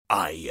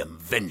I am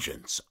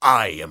vengeance.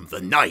 I am the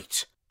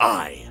night.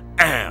 I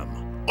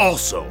am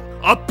also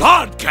a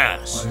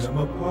podcast. I am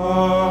a podcast.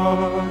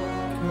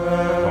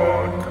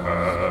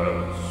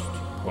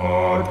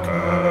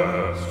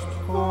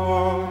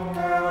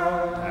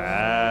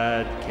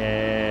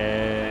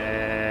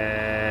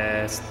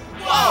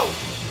 Whoa!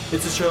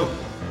 It's a show.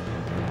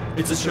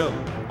 It's a show.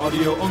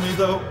 Audio only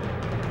though.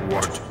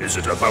 What is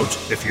it about?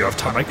 If you have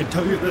time, I can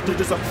tell you that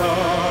it is a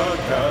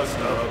podcast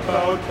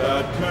about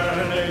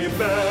Batman, a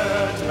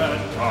Batman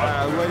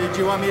podcast. What did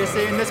you want me to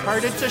say in this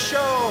part? It's a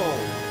show.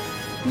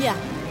 Yeah.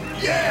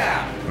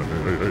 yeah!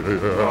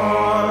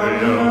 I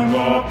am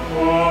a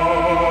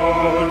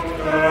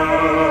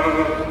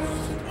podcast.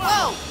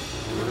 Whoa!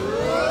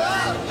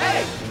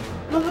 Hey!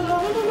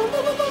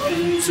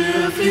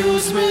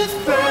 Interviews with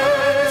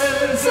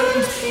fans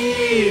and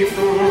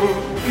people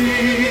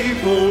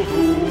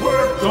who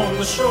worked on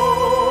the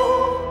show.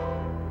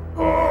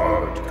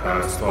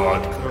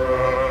 Podcast.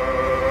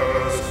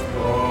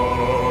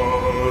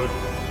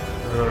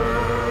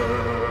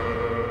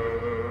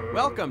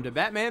 Welcome to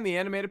Batman the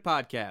Animated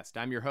Podcast.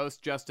 I'm your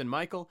host, Justin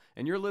Michael,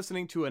 and you're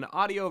listening to an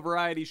audio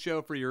variety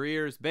show for your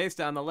ears based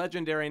on the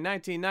legendary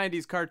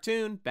 1990s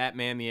cartoon,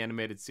 Batman the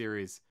Animated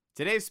Series.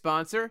 Today's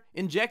sponsor,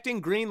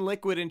 injecting green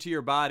liquid into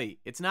your body.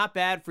 It's not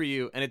bad for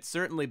you, and it's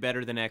certainly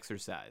better than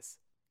exercise.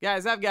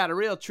 Guys, I've got a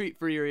real treat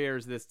for your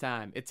ears this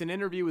time. It's an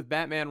interview with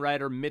Batman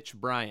writer Mitch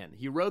Bryan.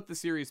 He wrote the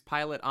series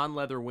pilot On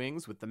Leather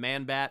Wings with the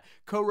Man-Bat,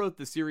 co-wrote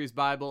the series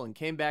Bible, and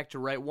came back to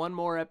write one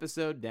more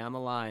episode down the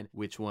line.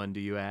 Which one, do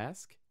you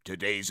ask?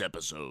 Today's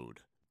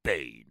episode,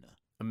 Bane.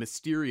 A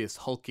mysterious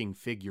hulking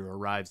figure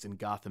arrives in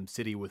Gotham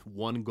City with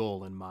one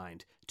goal in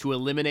mind: to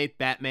eliminate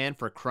Batman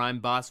for crime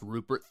boss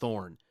Rupert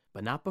Thorne.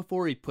 But not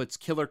before he puts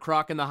Killer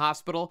Croc in the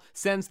hospital,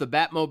 sends the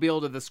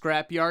Batmobile to the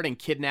scrapyard, and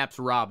kidnaps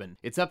Robin.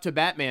 It's up to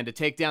Batman to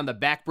take down the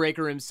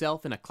Backbreaker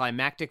himself in a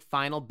climactic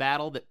final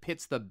battle that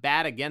pits the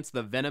Bat against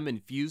the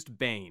Venom-infused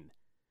Bane.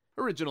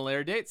 Original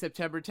air date,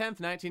 September 10th,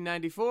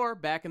 1994.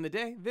 Back in the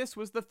day, this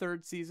was the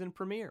third season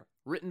premiere.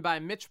 Written by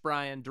Mitch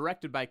Bryan,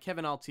 directed by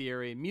Kevin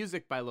Altieri,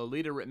 music by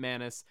Lolita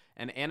Ritmanis,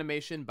 and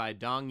animation by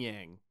Dong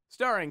Yang.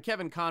 Starring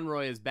Kevin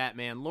Conroy as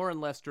Batman, Lauren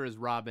Lester as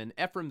Robin,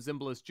 Ephraim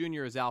Zimbalist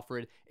Jr. as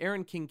Alfred,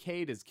 Aaron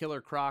Kincaid as Killer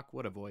Croc,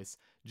 what a voice,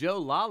 Joe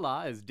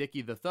Lala as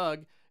Dickie the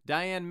Thug,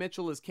 Diane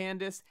Mitchell as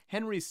Candace,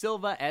 Henry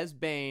Silva as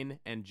Bane,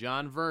 and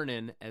John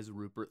Vernon as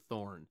Rupert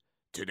Thorne.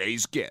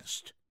 Today's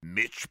guest,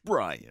 Mitch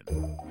Bryan.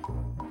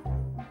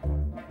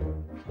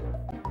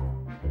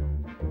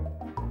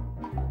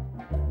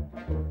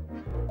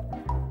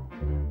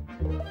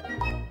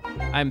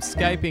 I'm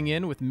Skyping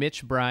in with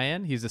Mitch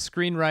Bryan. He's a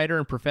screenwriter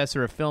and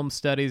professor of film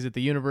studies at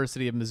the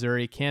University of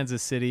Missouri,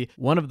 Kansas City.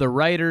 One of the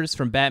writers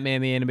from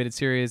Batman the Animated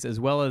Series, as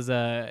well as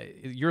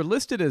you're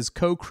listed as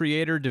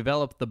co-creator,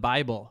 developed the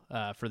Bible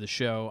for the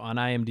show on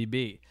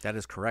IMDb. That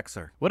is correct,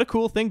 sir. What a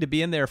cool thing to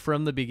be in there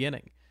from the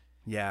beginning.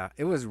 Yeah,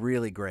 it was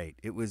really great.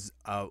 It was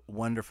a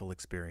wonderful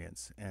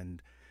experience.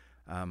 And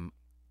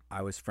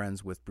I was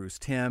friends with Bruce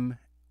Timm.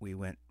 We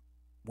went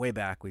way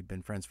back. We'd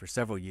been friends for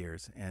several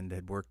years and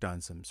had worked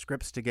on some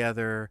scripts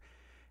together.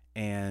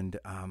 And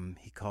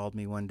he called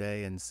me one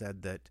day and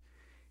said that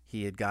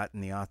he had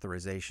gotten the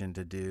authorization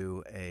to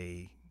do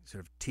a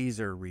sort of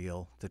teaser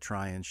reel to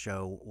try and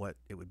show what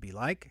it would be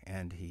like.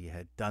 And he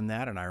had done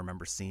that. And I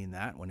remember seeing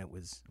that when it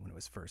was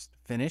first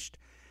finished,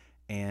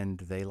 and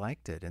they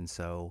liked it. And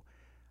so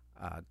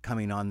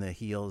coming on the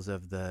heels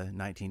of the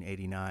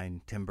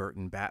 1989 Tim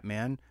Burton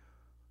Batman,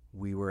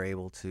 we were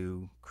able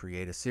to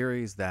create a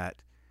series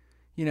that,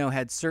 you know,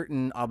 had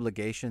certain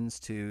obligations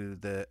to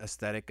the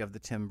aesthetic of the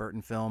Tim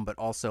Burton film, but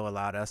also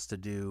allowed us to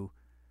do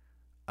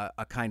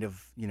a kind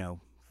of, 30s,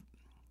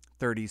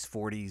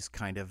 40s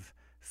kind of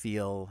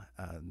feel.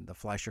 The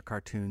Fleischer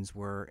cartoons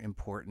were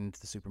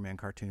important. The Superman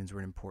cartoons were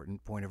an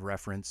important point of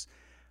reference.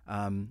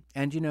 And,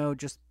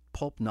 just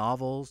pulp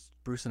novels.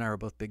 Bruce and I were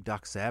both big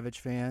Doc Savage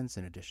fans,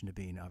 in addition to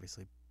being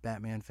obviously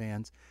Batman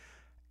fans.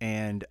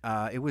 And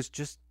it was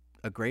just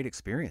a great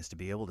experience to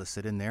be able to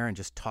sit in there and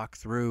just talk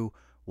through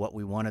what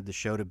we wanted the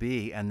show to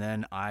be, and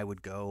then I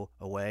would go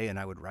away and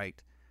I would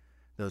write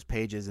those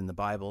pages in the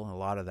Bible. A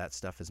lot of that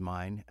stuff is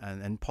mine,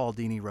 and Paul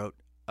Dini wrote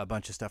a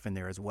bunch of stuff in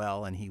there as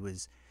well. And it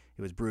was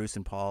Bruce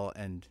and Paul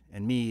and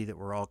me that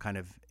were all kind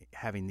of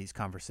having these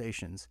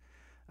conversations.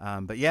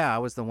 But yeah, I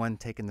was the one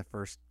taking the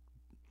first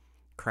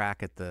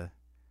crack at the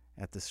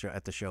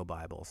show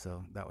Bible,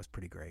 so that was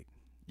pretty great.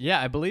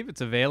 Yeah, I believe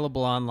it's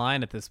available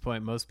online at this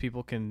point. Most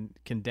people can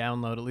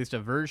download at least a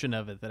version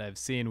of it that I've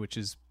seen, which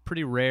is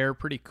pretty rare,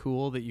 pretty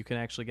cool that you can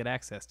actually get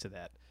access to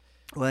that.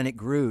 Well, and it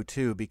grew,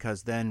 too,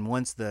 because then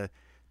once the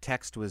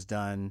text was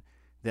done,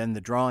 then the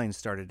drawings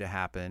started to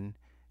happen,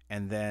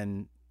 and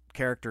then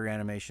character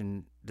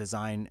animation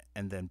design,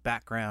 and then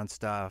background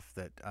stuff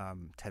that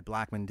Ted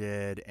Blackman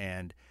did.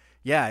 And,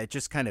 yeah, it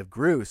just kind of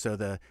grew. So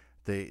the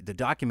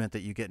document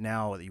that you get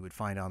now that you would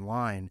find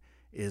online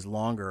is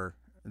longer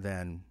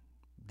than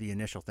the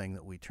initial thing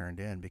that we turned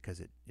in, because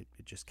it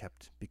just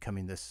kept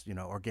becoming this,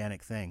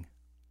 organic thing.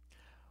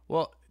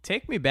 Well,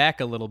 Take me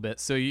back a little bit.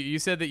 So you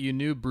said that you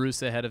knew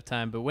Bruce ahead of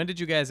time, but when did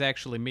you guys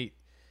actually meet?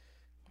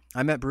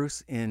 I met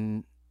Bruce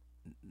in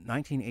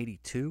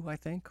 1982, I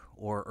think,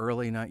 or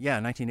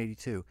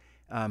 1982.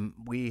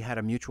 We had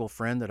a mutual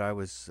friend that I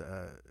was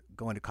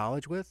going to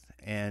college with,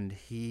 and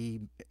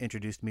he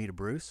introduced me to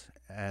Bruce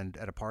and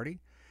at a party,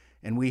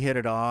 and we hit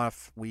it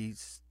off. We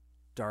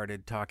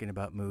started talking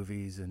about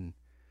movies, and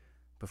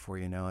before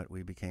you know it,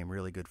 we became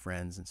really good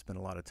friends and spent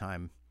a lot of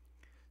time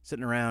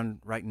sitting around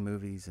writing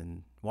movies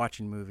and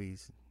watching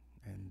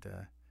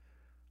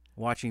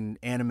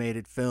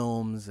animated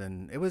films,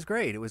 and it was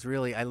great. It was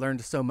really, I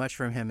learned so much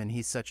from him, and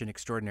he's such an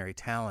extraordinary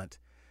talent,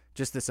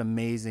 just this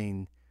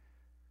amazing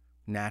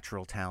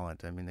natural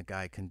talent. I mean, the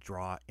guy can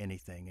draw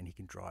anything, and he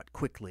can draw it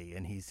quickly,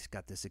 and he's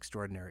got this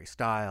extraordinary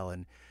style.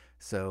 And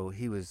so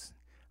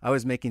I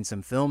was making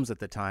some films at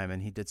the time,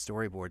 and he did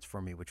storyboards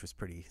for me, which was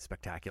pretty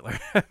spectacular.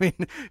 I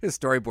mean, his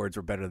storyboards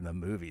were better than the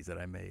movies that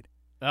I made.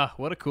 Oh,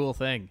 what a cool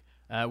thing.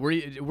 Were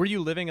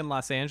you living in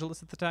Los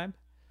Angeles at the time?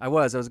 I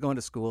was going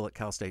to school at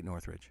Cal State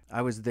Northridge.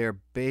 I was there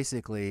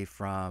basically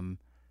from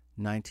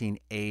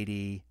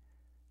 1980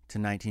 to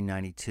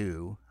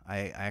 1992.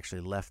 I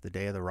actually left the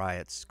day of the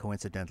riots,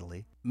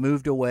 coincidentally.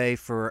 Moved away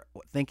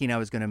thinking I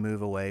was going to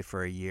move away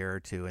for a year or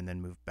two and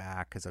then move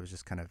back because I was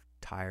just kind of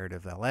tired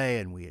of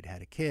LA, and we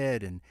had a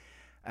kid.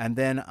 And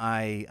then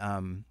I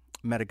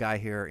met a guy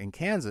here in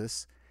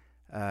Kansas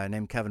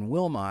named Kevin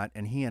Wilmot,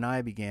 and he and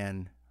I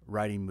began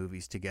writing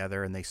movies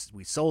together, and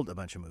we sold a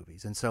bunch of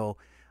movies. And so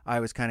I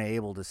was kind of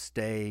able to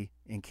stay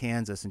in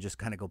Kansas and just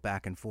kind of go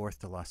back and forth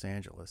to Los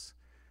Angeles.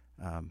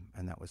 And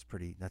it's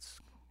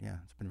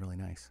been really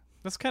nice.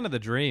 That's kind of the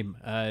dream,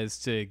 is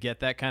to get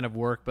that kind of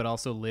work, but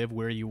also live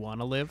where you want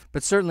to live.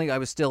 But certainly I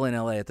was still in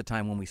LA at the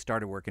time when we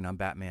started working on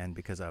Batman,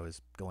 because I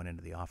was going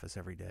into the office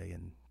every day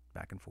and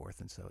back and forth.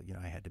 And so,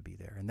 I had to be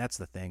there. And that's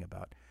the thing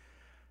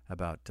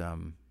about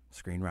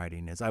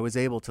screenwriting, is I was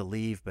able to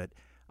leave, but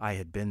I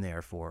had been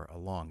there for a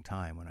long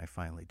time when I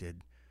finally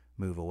did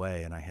move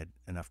away, and I had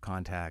enough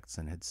contacts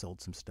and had sold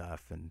some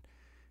stuff and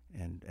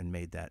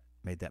made that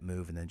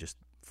move, and then just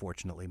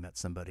fortunately met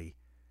somebody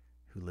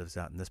who lives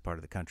out in this part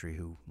of the country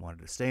who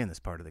wanted to stay in this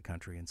part of the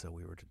country, and so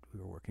we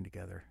were working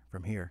together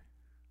from here.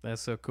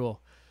 That's so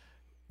cool.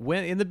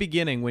 When in the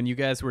beginning, when you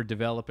guys were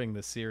developing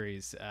the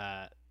series,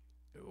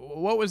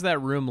 what was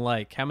that room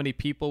like? How many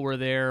people were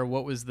there?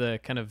 What was the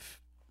kind of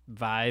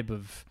vibe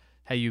of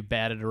how you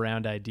batted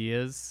around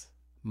ideas?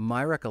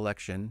 My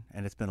recollection,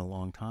 and it's been a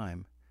long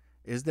time,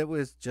 is that it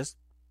was just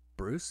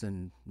Bruce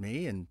and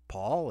me and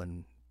Paul,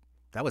 and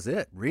that was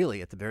it,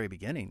 really, at the very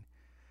beginning.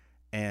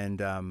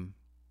 And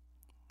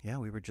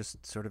we were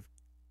just sort of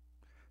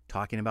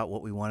talking about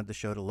what we wanted the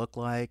show to look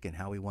like and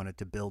how we wanted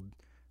to build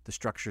the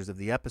structures of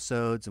the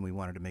episodes, and we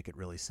wanted to make it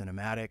really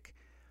cinematic.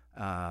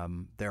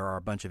 There are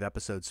a bunch of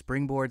episode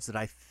springboards that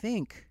I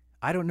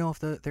don't know if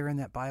they're in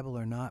that Bible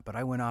or not, but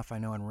I went off, I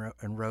know,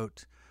 and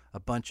wrote a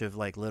bunch of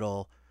like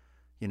little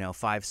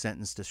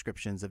 5-sentence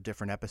descriptions of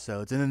different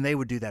episodes, and then they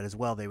would do that as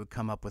well. They would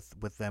come up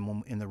with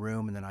them in the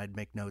room, and then I'd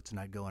make notes, and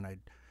I'd go and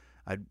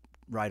I'd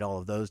write all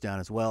of those down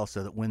as well,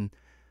 so that when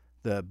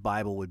the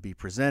Bible would be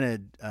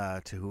presented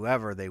to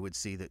whoever, they would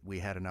see that we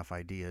had enough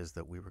ideas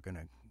that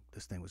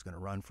this thing was gonna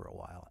run for a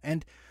while.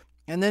 And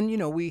then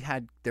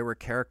there were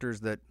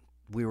characters that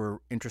we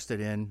were interested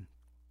in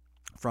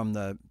from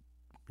the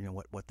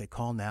what they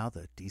call now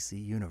the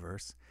DC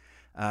universe,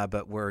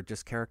 but were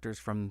just characters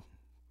from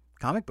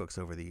comic books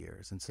over the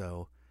years. And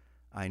so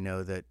I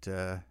know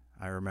that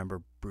I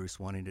remember Bruce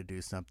wanting to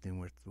do something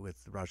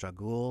with Ra's al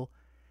Ghul,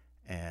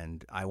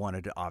 and I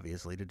wanted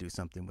to do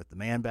something with the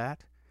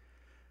Man-Bat.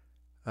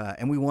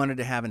 And we wanted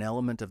to have an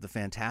element of the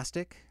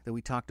fantastic that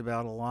we talked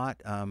about a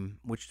lot,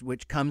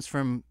 which comes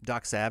from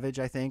Doc Savage,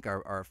 I think,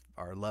 our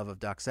love of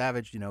Doc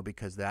Savage,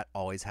 because that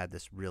always had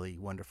this really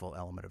wonderful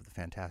element of the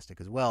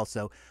fantastic as well.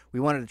 So we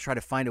wanted to try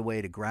to find a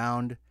way to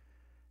ground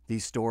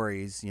these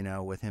stories,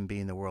 with him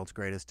being the world's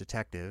greatest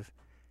detective,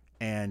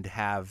 and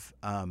have,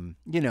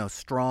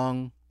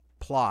 strong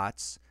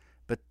plots,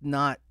 but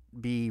not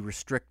be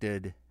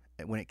restricted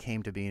when it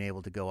came to being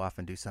able to go off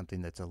and do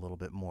something that's a little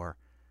bit more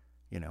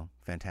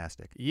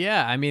fantastic.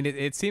 Yeah, I mean,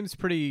 it seems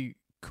pretty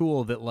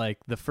cool that like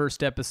the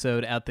first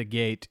episode out the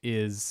gate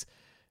is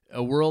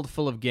a world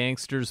full of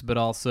gangsters, but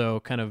also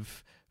kind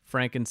of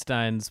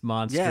Frankenstein's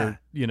monster,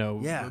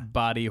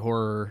 body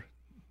horror.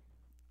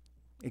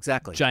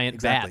 Exactly.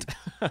 Giant bat.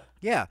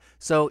 Yeah.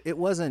 So it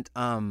wasn't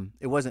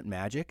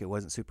magic. It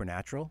wasn't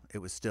supernatural. It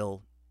was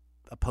still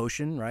a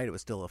potion, right? It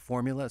was still a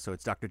formula. So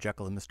it's Dr.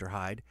 Jekyll and Mr.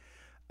 Hyde.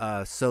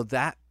 So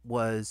that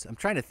was, I'm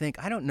trying to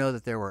think. I don't know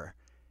that there were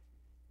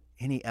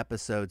any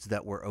episodes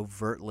that were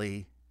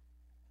overtly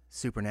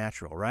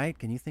supernatural, right?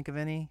 Can you think of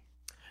any?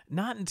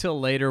 Not until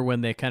later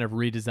when they kind of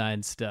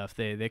redesigned stuff.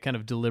 They kind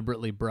of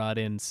deliberately brought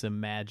in some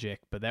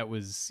magic, but that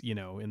was,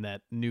 in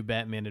that New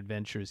Batman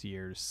Adventures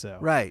years. So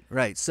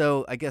Right.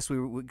 So I guess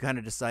we kind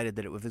of decided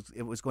that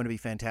it was going to be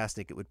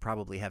fantastic. It would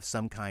probably have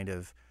some kind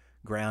of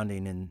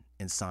grounding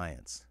in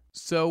science.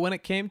 So when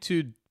it came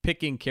to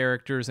picking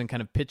characters and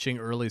kind of pitching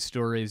early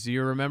stories, do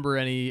you remember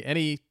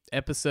any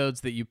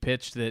episodes that you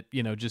pitched that,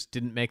 just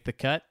didn't make the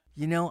cut?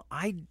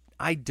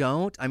 I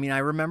don't. I mean, I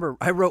remember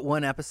I wrote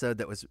one episode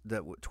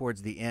that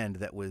towards the end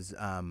that was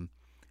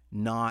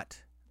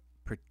not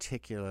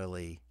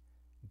particularly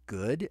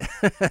good,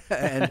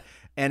 and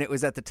it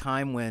was at the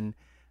time when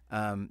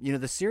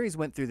the series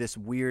went through this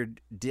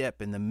weird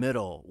dip in the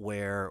middle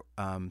where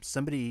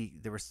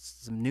there were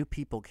some new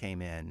people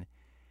came in,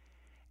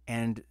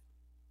 and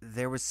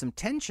there was some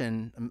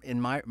tension in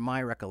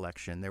my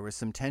recollection. There was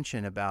some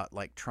tension about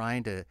like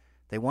trying to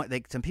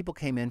some people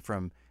came in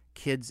from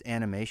kids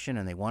animation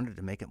and they wanted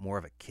to make it more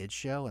of a kids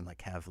show and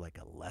like have like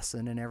a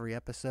lesson in every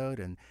episode,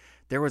 and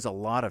there was a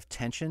lot of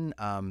tension,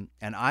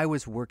 and I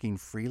was working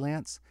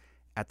freelance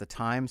at the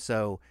time,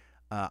 so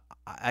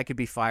I could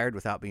be fired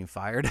without being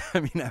fired.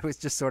 I mean, I was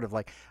just sort of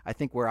like, I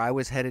think where I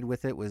was headed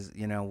with it was,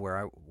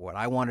 what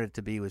I wanted it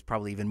to be was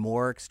probably even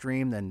more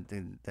extreme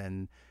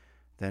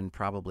than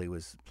probably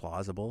was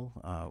plausible,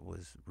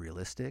 was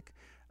realistic,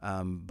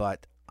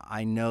 but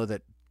I know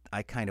that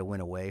I kind of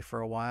went away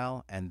for a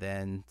while, and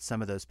then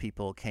some of those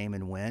people came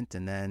and went,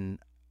 and then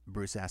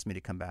Bruce asked me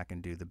to come back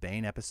and do the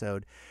Bane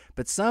episode.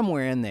 But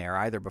somewhere in there,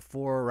 either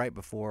right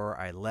before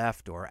I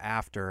left or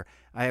after,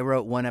 I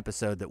wrote one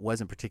episode that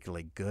wasn't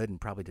particularly good and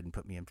probably didn't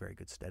put me in very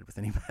good stead with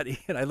anybody.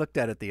 And I looked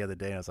at it the other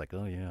day and I was like,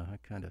 oh yeah, I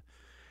kind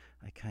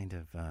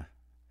of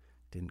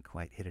didn't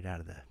quite hit it out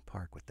of the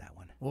park with that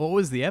one. What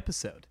was the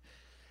episode?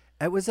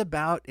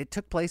 It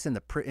took place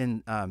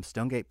in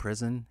Stonegate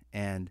Prison,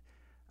 and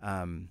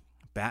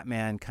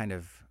Batman kind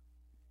of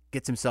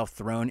gets himself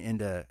thrown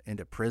into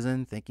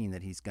prison thinking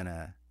that he's going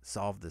to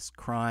solve this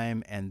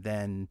crime, and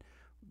then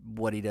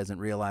what he doesn't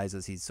realize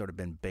is he's sort of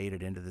been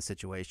baited into the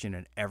situation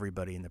and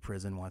everybody in the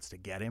prison wants to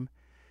get him.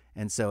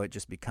 And so it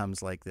just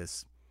becomes like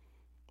this,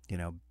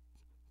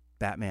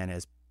 Batman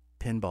as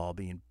pinball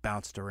being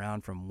bounced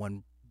around from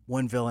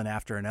one villain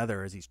after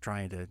another as he's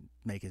trying to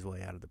make his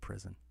way out of the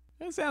prison.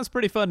 It sounds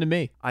pretty fun to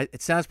me.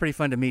 It sounds pretty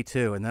fun to me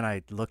too, and then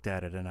I looked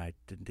at it and I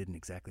didn't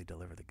exactly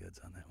deliver the goods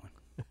on that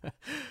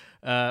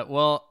one.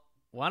 Well,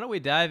 why don't we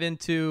dive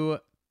into,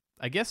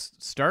 I guess,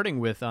 starting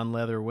with On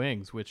Leather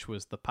Wings, which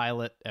was the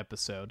pilot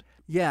episode.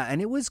 Yeah,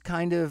 and it was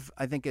kind of,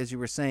 I think as you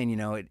were saying,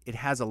 it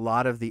has a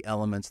lot of the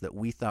elements that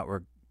we thought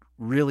were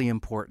really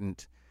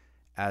important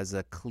as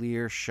a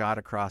clear shot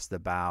across the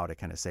bow to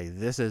kind of say,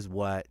 this is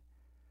what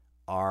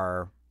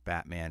our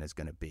Batman is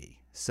going to be.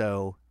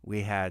 So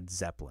we had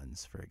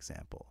Zeppelins, for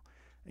example.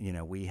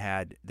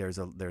 There's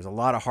a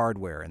lot of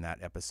hardware in that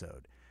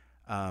episode.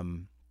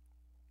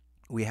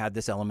 We had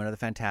this element of the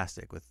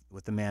fantastic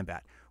with the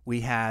Man-Bat. We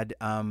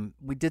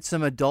did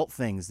some adult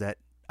things that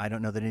I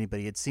don't know that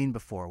anybody had seen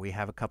before. We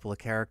have a couple of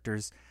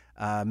characters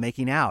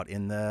making out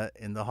in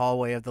the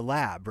hallway of the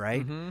lab,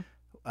 right?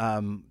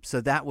 Mm-hmm.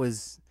 So that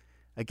was,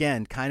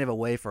 again, kind of a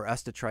way for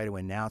us to try to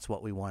announce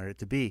what we wanted it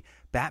to be.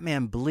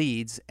 Batman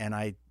bleeds,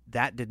 and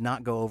that did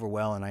not go over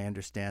well, and I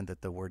understand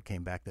that the word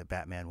came back that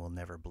Batman will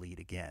never bleed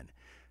again.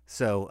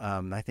 So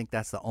I think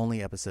that's the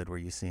only episode where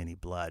you see any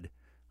blood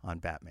on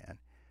Batman.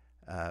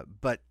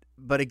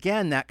 But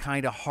again, that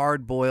kind of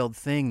hard-boiled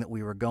thing that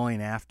we were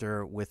going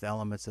after with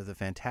elements of the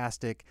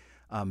fantastic,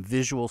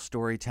 visual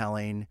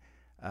storytelling.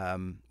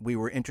 We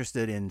were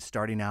interested in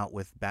starting out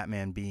with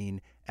Batman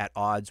being at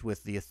odds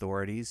with the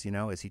authorities,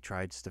 as he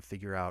tries to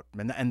figure out.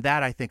 And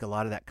that, I think a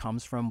lot of that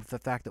comes from the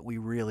fact that we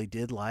really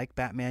did like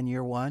Batman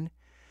Year One.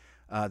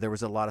 There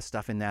was a lot of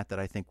stuff in that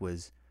I think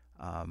was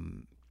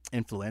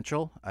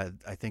influential.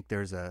 I think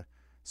there's a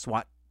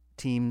SWAT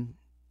team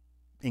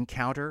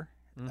encounter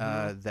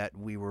that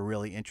we were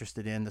really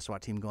interested in, the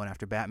SWAT team going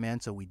after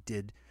Batman. So we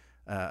did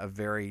a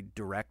very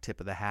direct tip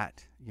of the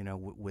hat,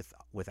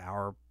 with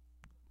our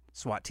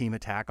SWAT team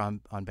attack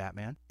on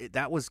Batman.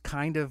 That was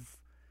kind of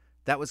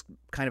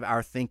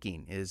our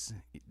thinking, is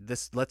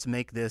this. Let's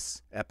make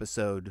this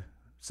episode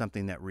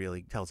something that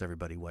really tells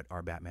everybody what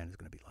our Batman is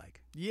going to be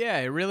like. Yeah,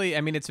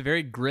 it's a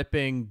very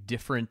gripping,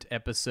 different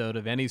episode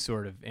of any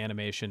sort of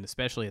animation,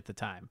 especially at the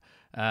time.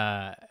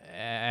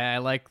 I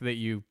like that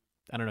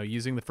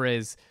using the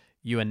phrase,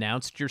 you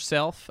announced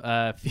yourself,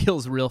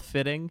 feels real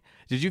fitting.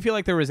 Did you feel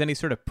like there was any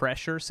sort of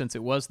pressure, since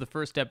it was the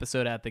first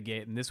episode out the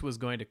gate and this was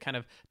going to kind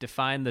of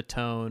define the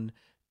tone,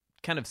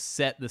 kind of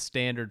set the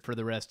standard for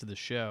the rest of the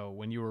show?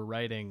 When you were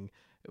writing,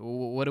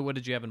 what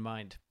did you have in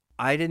mind?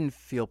 I didn't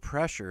feel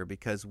pressure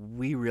because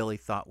we really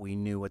thought we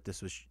knew what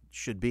this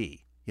should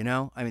be.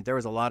 There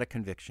was a lot of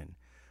conviction.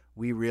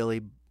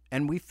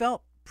 We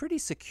felt pretty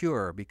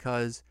secure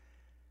because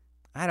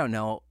I don't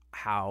know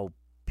how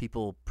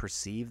people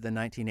perceive the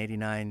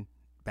 1989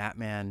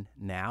 Batman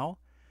now,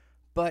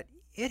 but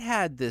it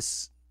had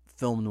this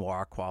film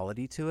noir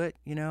quality to it,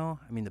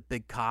 the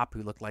big cop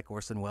who looked like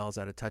Orson Welles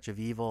had a touch of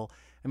evil.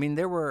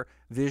 There were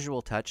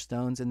visual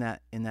touchstones in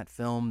that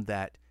film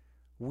that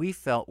we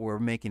felt were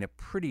making a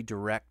pretty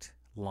direct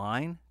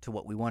line to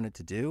what we wanted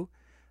to do.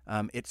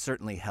 It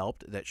certainly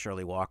helped that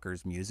Shirley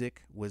Walker's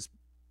music was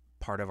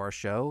part of our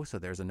show, so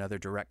there's another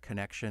direct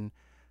connection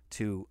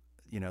to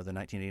the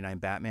 1989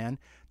 Batman.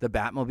 The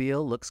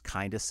Batmobile looks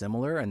kind of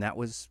similar, and that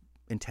was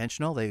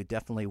intentional. They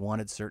definitely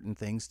wanted certain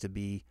things to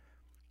be,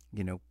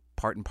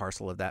 part and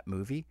parcel of that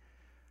movie.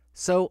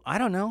 So I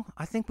don't know.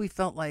 I think we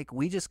felt like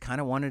we just kind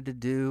of wanted to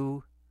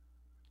do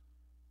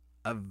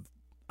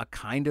a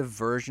kind of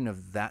version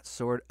of that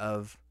sort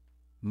of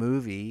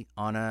movie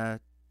on a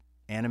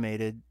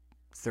animated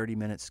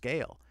 30-minute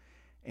scale.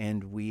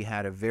 And we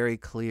had a very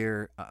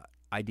clear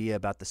idea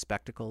about the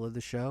spectacle of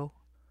the show.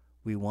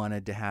 We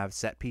wanted to have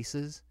set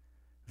pieces,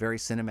 very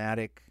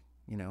cinematic,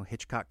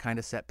 Hitchcock kind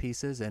of set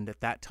pieces. And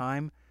at that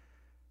time,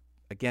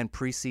 again,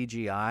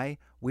 pre-CGI,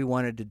 we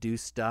wanted to do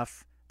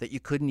stuff that you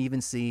couldn't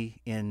even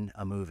see in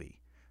a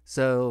movie.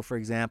 So, for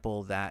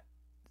example, that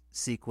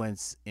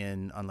sequence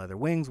on Leather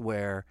Wings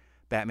where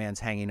Batman's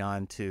hanging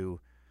on to,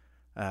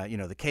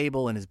 the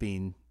cable and is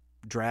being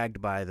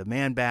dragged by the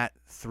Man-Bat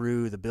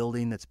through the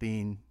building that's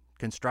being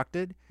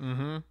constructed.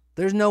 Mm-hmm.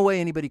 There's no way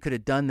anybody could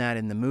have done that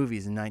in the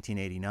movies in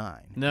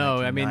 1989.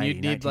 No, I mean, you'd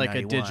need like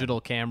a 1991.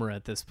 digital camera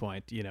at this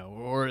point,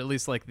 or at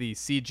least like the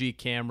CG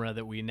camera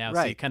that we now see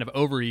Right. kind of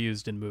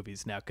overused in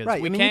movies now, because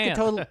Right. we I mean,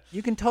 can.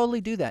 you can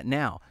totally do that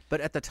now,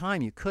 but at the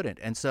time you couldn't.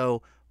 And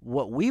so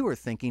what we were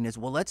thinking is,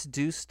 well, let's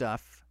do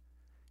stuff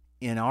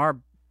in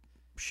our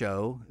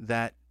show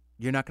that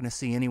you're not going to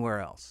see anywhere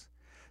else.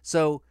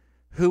 So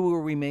who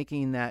were we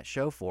making that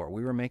show for?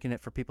 We were making it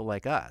for people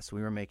like us.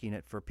 We were making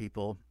it for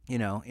people,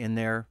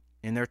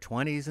 in their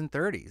 20s and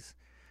 30s.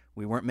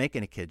 We weren't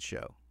making a kids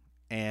show.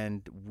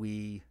 And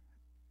we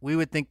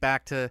would think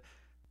back to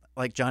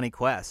like Johnny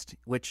Quest,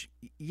 which,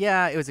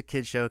 yeah, it was a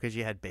kids show because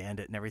you had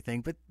Bandit and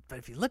everything. But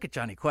if you look at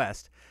Johnny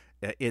Quest,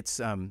 it's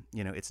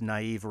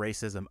naive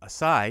racism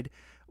aside,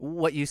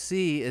 what you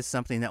see is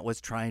something that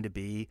was trying to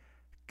be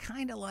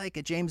kind of like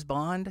a James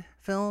Bond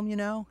film,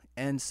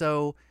 And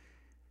so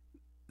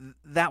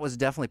that was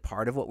definitely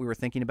part of what we were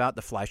thinking about.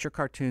 The Fleischer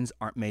cartoons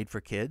aren't made for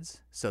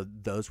kids, so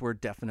those were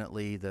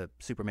definitely, the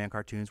Superman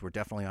cartoons were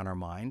definitely on our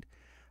mind.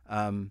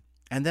 And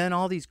then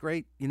all these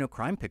great,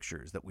 crime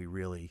pictures that we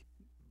really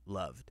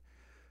loved.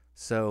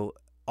 So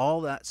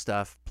all that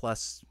stuff,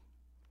 plus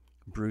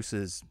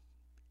Bruce's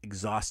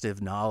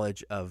exhaustive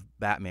knowledge of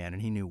Batman,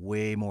 and he knew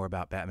way more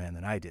about Batman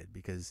than I did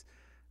because,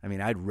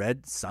 I'd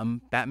read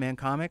some Batman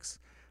comics,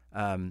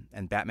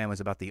 and Batman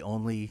was about the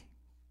only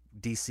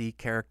DC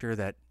character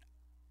that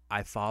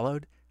I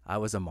followed. I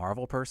was a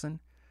Marvel person.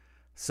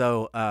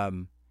 So,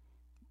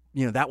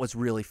 that was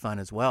really fun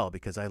as well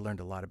because I learned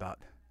a lot about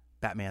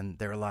Batman.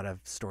 There are a lot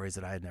of stories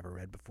that I had never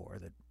read before,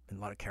 and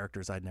a lot of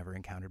characters I'd never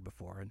encountered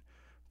before, and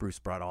Bruce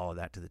brought all of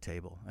that to the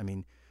table.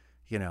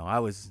 I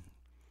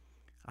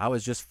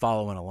was just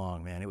following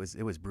along, man. It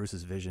was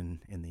Bruce's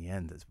vision in the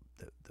end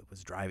that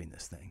was driving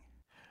this thing.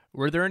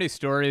 Were there any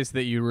stories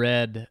that you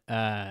read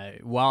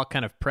while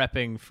kind of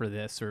prepping for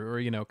this, or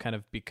kind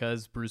of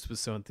because Bruce was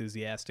so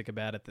enthusiastic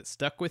about it, that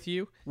stuck with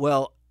you?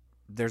 Well,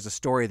 there's a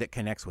story that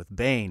connects with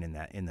Bane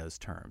in those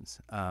terms,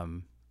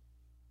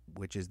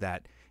 which is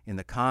that in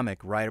the comic,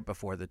 right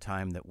before the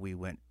time that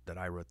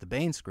I wrote the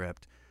Bane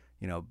script,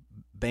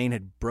 Bane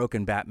had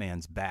broken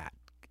Batman's bat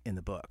in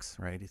the books,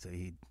 right? So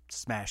he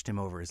smashed him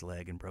over his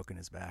leg and broken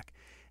his back,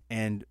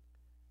 and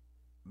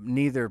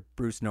neither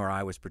Bruce nor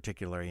I was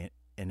particularly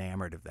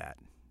enamored of that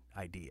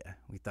idea.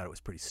 We thought it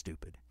was pretty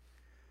stupid.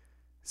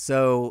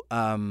 So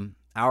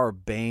our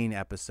Bane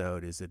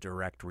episode is a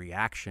direct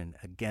reaction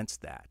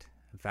against that.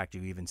 In fact,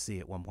 you even see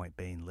at one point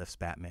Bane lifts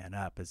Batman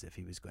up as if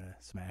he was going to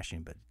smash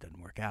him, but it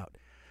doesn't work out.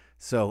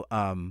 So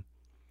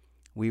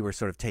we were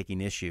sort of taking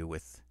issue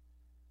with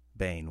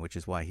Bane, which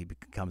is why he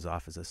comes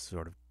off as a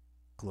sort of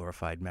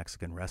glorified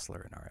Mexican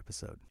wrestler in our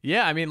episode.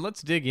 Yeah,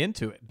 let's dig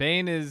into it.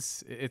 Bane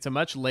it's a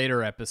much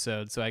later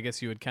episode, so I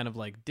guess you had kind of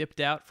like dipped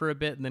out for a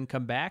bit and then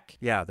come back.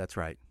 Yeah, that's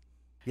right.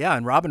 Yeah,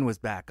 and Robin was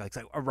back.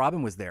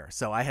 Robin was there.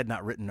 So I had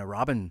not written a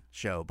Robin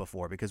show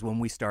before because when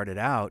we started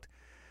out,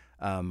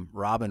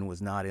 Robin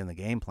was not in the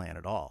game plan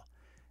at all.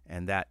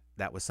 And that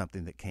was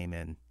something that came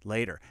in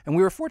later. And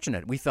we were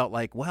fortunate. We felt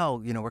like, well,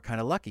 we're kind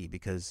of lucky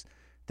because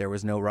there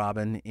was no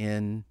Robin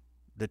in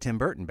the Tim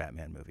Burton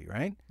Batman movie,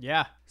 right?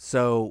 Yeah.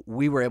 So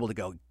we were able to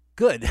go,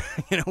 good.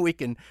 We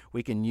can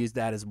use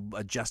that as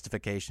a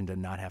justification to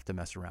not have to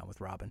mess around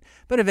with Robin.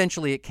 But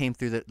eventually it came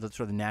through the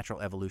sort of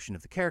natural evolution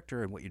of the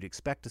character and what you'd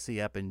expect to see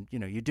and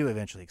you do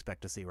eventually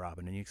expect to see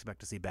Robin, and you expect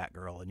to see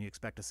Batgirl, and you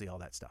expect to see all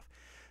that stuff.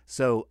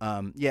 So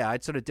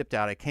I'd sort of dipped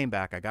out. I came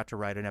back. I got to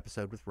write an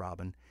episode with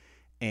Robin,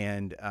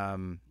 and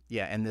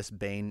and this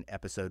Bane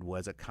episode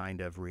was a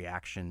kind of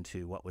reaction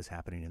to what was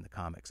happening in the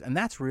comics, and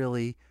that's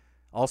really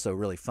also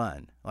really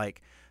fun.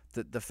 Like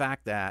the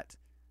fact that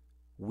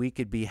we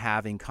could be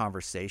having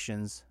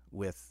conversations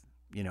with,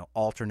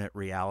 alternate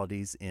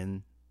realities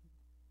in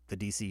the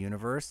DC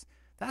universe.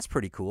 That's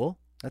pretty cool.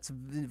 That's a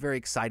very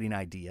exciting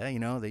idea.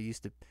 They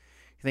used to,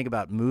 you think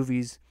about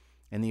movies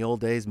in the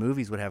old days,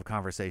 movies would have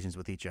conversations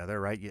with each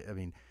other, right?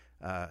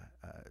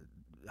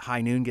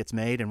 High Noon gets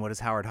made, and what does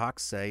Howard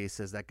Hawks say? He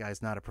says that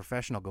guy's not a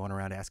professional going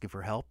around asking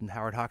for help, and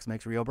Howard Hawks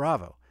makes Rio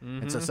Bravo.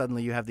 And so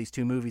suddenly you have these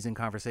two movies in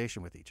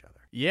conversation with each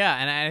other. Yeah,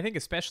 and I think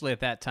especially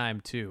at that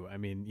time too. I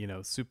mean,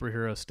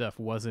 superhero stuff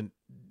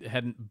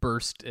hadn't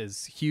burst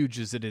as huge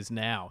as it is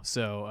now.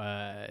 So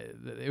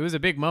it was a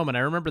big moment.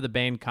 I remember the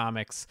Bane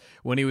comics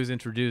when he was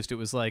introduced. It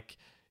was like,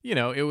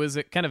 it was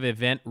a kind of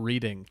event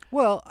reading.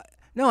 Well,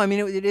 no, I mean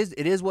it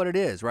is what it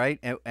is, right?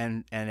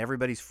 And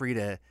everybody's free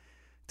to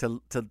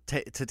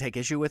take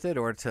issue with it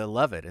or to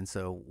love it, and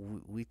so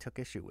we took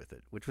issue with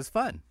it, which was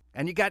fun.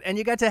 And you got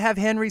to have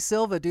Henry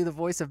Silva do the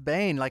voice of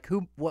Bane. Like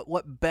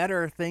what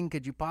better thing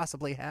could you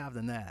possibly have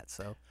than that?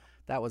 So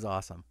that was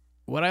awesome.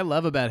 What I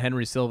love about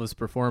Henry Silva's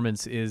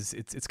performance is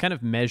it's kind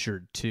of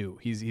measured too.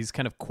 He's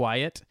kind of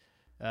quiet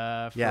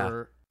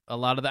for a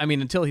lot of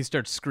until he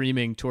starts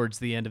screaming towards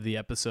the end of the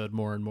episode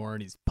more and more,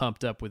 and he's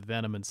pumped up with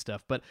venom and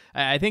stuff. But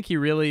I think he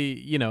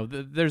really,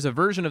 there's a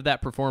version of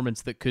that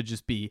performance that could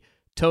just be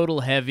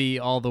total heavy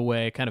all the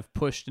way, kind of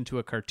pushed into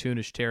a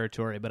cartoonish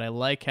territory. But I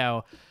like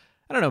how,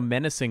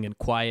 menacing and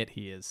quiet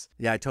he is.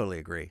 Yeah, I totally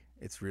agree.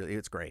 It's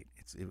great.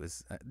 It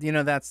was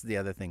that's the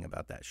other thing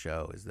about that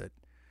show is that,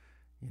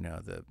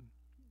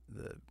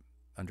 the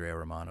Andrea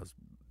Romano's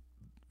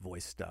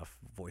voice stuff,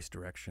 voice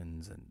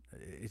directions, and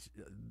it's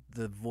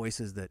the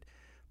voices that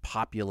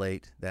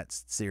populate that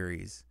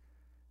series.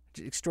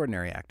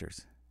 Extraordinary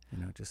actors,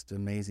 just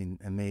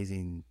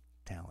amazing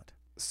talent.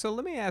 So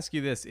let me ask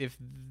you this. If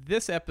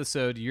this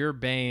episode, your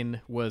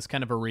Bane, was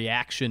kind of a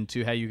reaction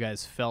to how you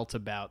guys felt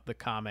about the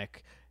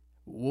comic,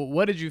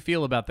 what did you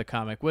feel about the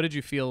comic? What did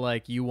you feel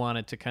like you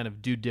wanted to kind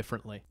of do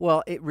differently?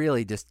 Well, it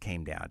really just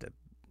came down to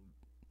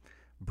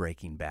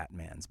breaking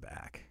Batman's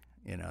back.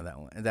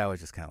 That was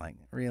just kind of like,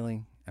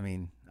 really? I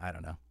mean, I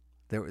don't know.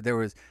 There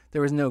was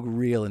no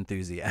real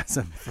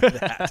enthusiasm for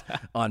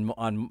that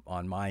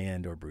on my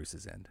end or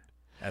Bruce's end,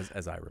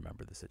 as I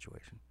remember the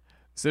situation.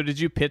 So did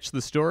you pitch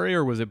the story,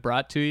 or was it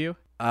brought to you?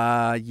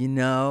 I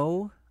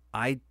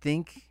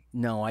think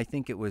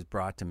it was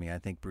brought to me. I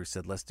think Bruce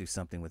said, let's do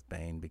something with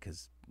Bane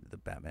because the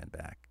Batman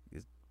back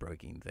is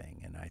breaking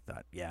thing. And I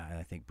thought, yeah. And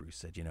I think Bruce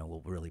said,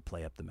 we'll really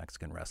play up the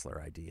Mexican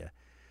wrestler idea.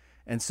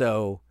 And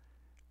so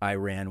I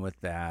ran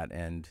with that,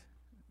 and,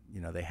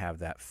 they have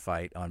that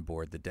fight on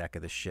board the deck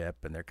of the ship,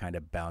 and they're kind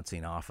of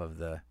bouncing off of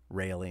the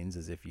railings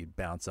as if you'd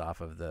bounce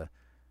off of the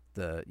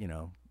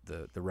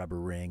rubber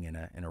ring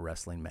in a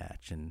wrestling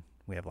match. And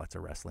we have lots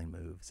of wrestling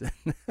moves.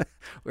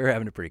 We were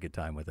having a pretty good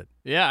time with it.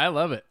 Yeah, I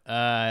love it.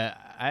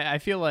 I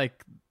feel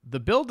like the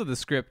build of the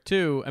script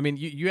too. I mean,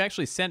 you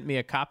actually sent me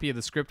a copy of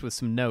the script with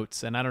some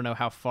notes, and I don't know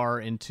how far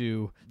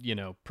into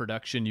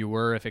production you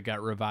were, if it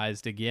got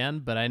revised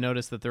again. But I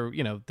noticed that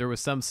there was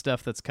some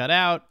stuff that's cut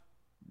out,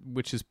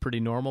 which is pretty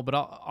normal. But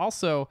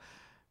also,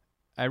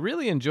 I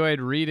really enjoyed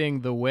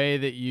reading the way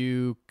that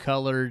you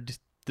colored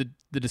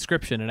the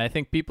description, and I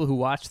think people who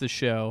watch the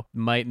show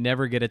might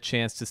never get a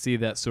chance to see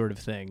that sort of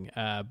thing.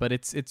 But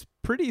it's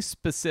pretty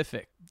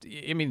specific.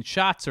 I mean,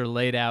 shots are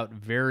laid out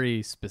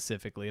very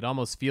specifically. It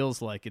almost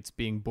feels like it's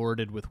being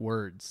boarded with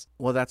words.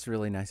 Well, that's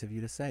really nice of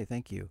you to say.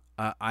 Thank you.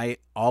 I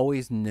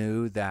always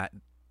knew that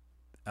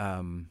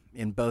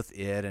in both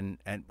it and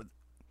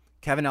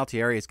Kevin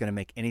Altieri is going to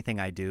make anything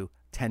I do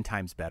 10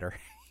 times better.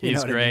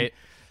 He's great. I mean?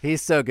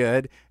 He's so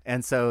good,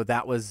 and so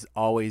that was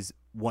always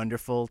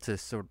wonderful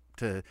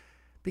to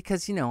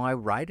because, I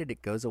write it,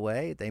 it goes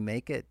away, they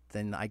make it,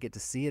 then I get to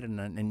see it, and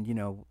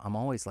I'm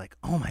always like,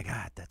 oh my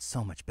God, that's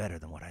so much better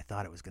than what I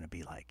thought it was going to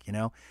be like,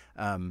 and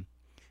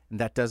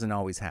that doesn't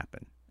always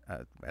happen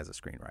as a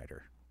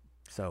screenwriter.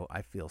 So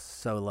I feel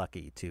so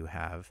lucky to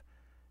have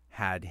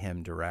had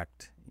him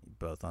direct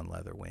both on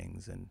Leather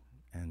Wings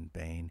and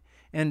Bane,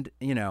 and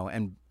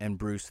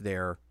Bruce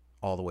there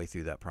all the way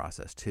through that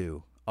process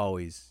too,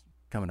 always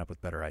coming up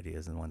with better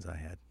ideas than the ones I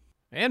had.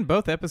 And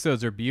both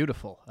episodes are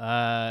beautiful.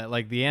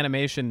 Like the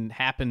animation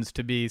happens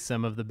to be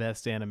some of the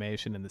best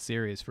animation in the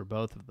series for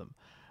both of them.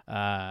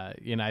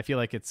 I feel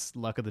like it's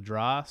luck of the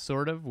draw,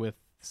 sort of, with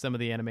some of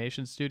the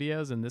animation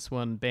studios. And this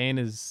one, Bane,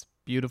 is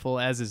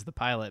beautiful, as is the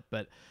pilot.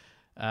 But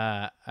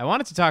I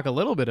wanted to talk a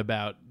little bit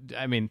about,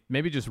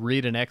 maybe just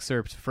read an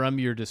excerpt from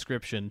your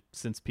description,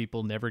 since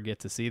people never get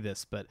to see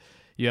this. But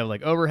you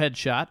have overhead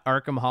shot,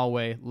 Arkham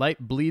hallway, light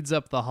bleeds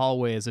up the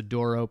hallway as a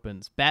door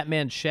opens.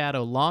 Batman's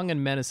shadow, long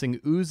and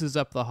menacing, oozes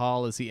up the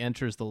hall as he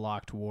enters the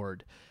locked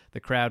ward. The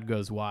crowd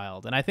goes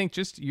wild. And I think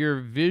just your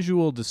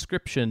visual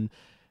description,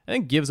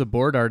 gives a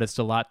board artist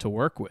a lot to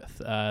work with.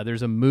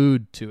 There's a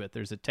mood to it.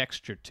 There's a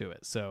texture to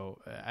it.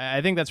 So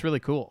I think that's really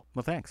cool.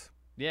 Well, thanks.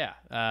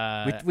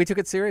 Yeah. We took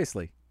it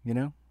seriously,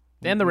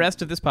 And the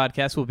rest of this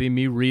podcast will be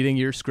me reading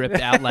your script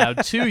out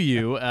loud to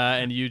you,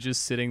 and you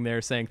just sitting there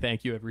saying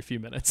thank you every few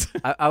minutes.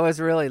 I was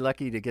really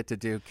lucky to get to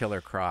do Killer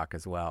Croc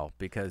as well,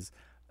 because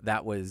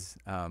that was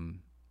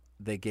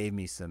they gave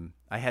me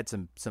I had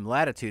some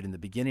latitude in the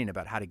beginning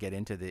about how to get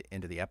into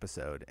the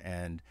episode,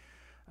 and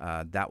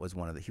that was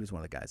he was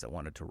one of the guys I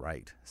wanted to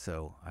write.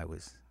 So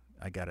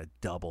I got a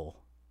double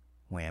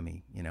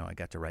whammy. You know, I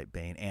got to write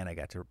Bane and I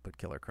got to put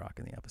Killer Croc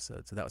in the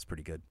episode, so that was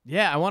pretty good.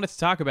 Yeah, I wanted to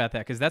talk about that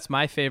because that's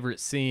my favorite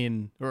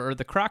scene, or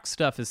the Croc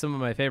stuff is some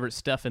of my favorite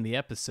stuff in the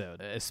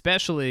episode,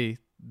 especially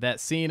that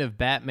scene of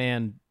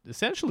Batman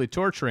essentially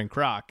torturing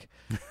Croc,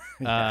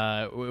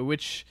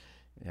 which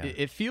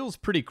it feels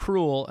pretty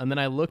cruel. And then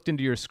I looked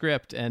into your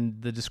script,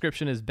 and the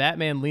description is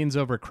Batman leans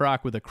over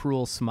Croc with a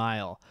cruel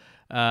smile.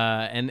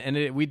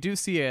 We do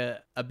see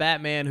a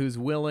Batman who's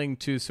willing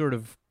to sort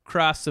of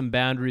cross some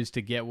boundaries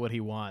to get what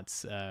he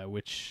wants,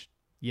 which,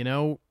 you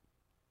know,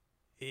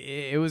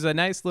 it was a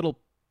nice little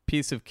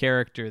piece of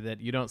character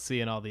that you don't see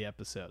in all the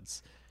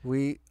episodes.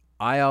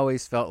 I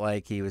always felt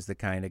like he was the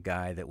kind of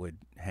guy that would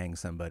hang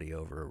somebody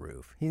over a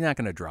roof. He's not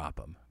going to drop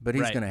him, but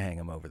he's going to hang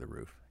him over the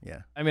roof.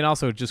 Yeah. I mean,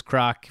 also just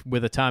Croc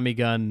with a Tommy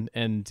gun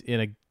and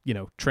in a, you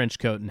know, trench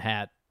coat and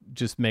hat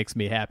just makes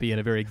me happy in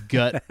a very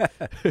gut,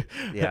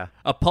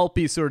 a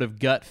pulpy sort of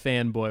gut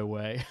fanboy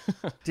way.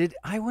 Did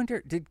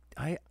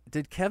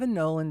Kevin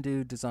Nolan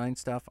do design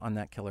stuff on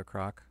that Killer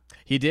Croc?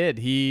 He did.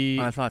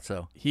 I thought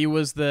so. He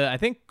was I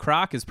think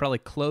Croc is probably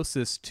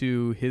closest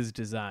to his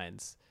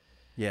designs.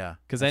 Yeah.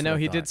 Because I know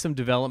he did some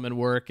development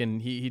work,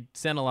 and he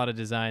sent a lot of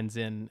designs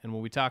in. And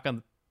when we talk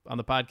on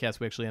the podcast,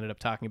 we actually ended up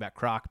talking about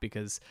Croc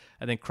because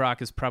I think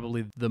Croc is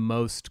probably the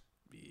most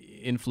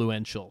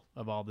influential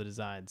of all the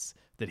designs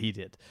that he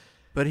did.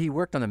 But he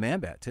worked on the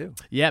Man-Bat too.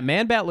 Yeah,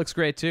 Man-Bat looks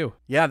great too.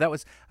 Yeah, that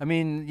was. I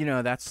mean, you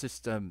know, that's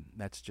just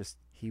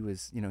he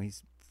was. You know,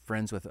 he's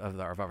friends with of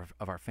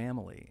our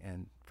family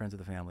and friends of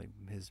the family.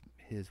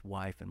 His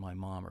wife and my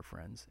mom are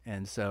friends,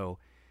 and so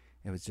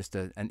it was just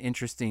an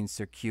interesting,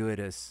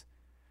 circuitous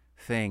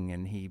thing.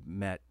 And he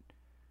met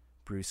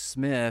Bruce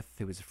Smith,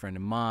 who was a friend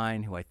of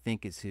mine, who I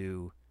think is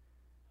who.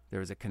 There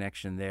was a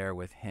connection there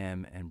with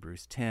him and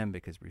Bruce Timm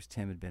because Bruce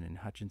Timm had been in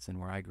Hutchinson,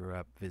 where I grew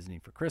up,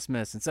 visiting for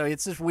Christmas, and so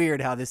it's just weird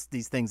how these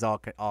things all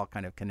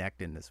kind of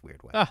connect in this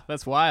weird way. Oh,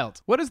 that's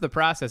wild. What is the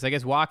process? I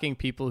guess walking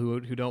people who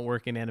don't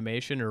work in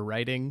animation or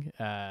writing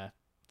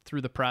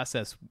through the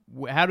process.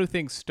 How do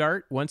things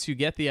start once you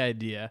get the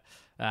idea?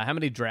 How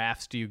many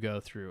drafts do you go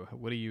through?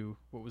 What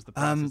was the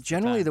process?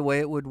 Generally, the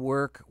way it would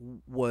work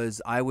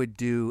was I would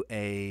do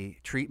a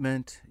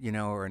treatment, you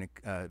know, or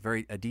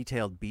a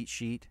detailed beat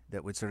sheet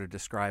that would sort of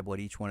describe what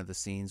each one of the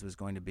scenes was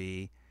going to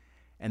be,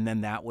 and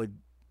then I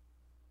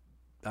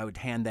would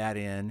hand that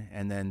in,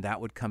 and then that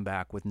would come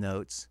back with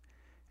notes,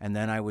 and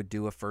then I would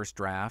do a first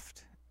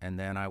draft, and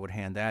then I would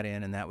hand that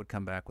in, and that would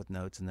come back with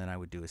notes, and then I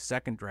would do a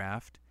second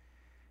draft,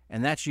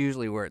 and that's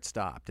usually where it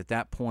stopped. At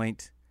that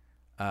point,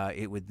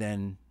 it would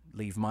then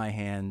leave my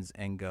hands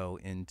and go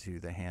into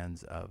the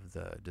hands of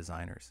the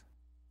designers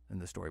and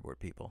the storyboard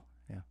people.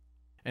 Yeah.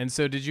 And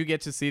so did you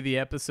get to see the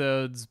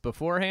episodes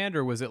beforehand,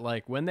 or was it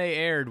like when they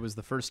aired was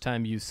the first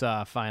time you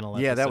saw a final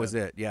episode? Yeah, that was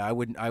it. Yeah,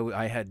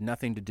 I had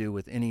nothing to do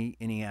with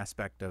any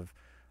aspect of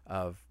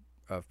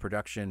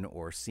production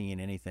or seeing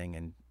anything,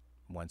 and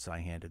once I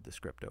handed the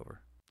script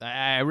over.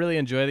 I really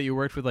enjoy that you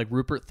worked with like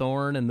Rupert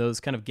Thorne and those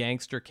kind of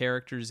gangster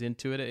characters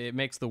into it. It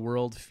makes the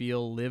world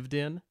feel lived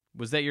in.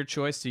 Was that your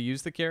choice to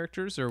use the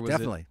characters, or was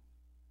Definitely.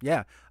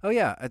 Yeah. Oh,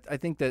 yeah. I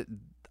think that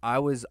I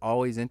was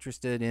always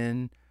interested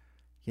in,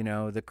 you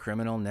know, the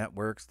criminal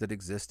networks that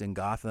exist in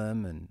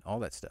Gotham and all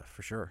that stuff,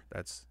 for sure.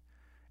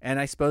 And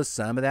I suppose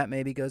some of that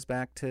maybe goes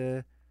back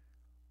to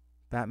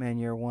Batman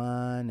Year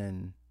One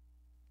and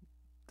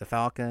the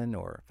Falcon,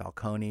 or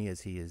Falcone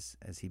as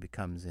he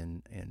becomes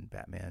in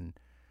Batman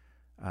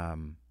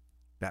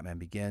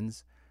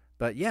Begins.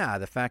 But yeah,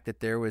 the fact that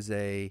there was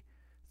a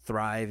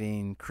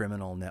thriving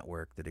criminal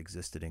network that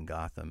existed in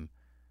Gotham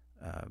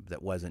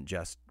that wasn't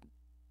just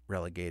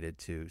relegated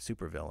to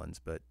supervillains,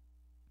 but,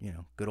 you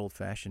know, good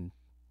old-fashioned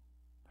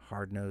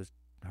hard-nosed,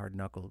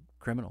 hard-knuckled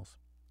criminals.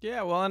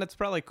 Yeah, well, and it's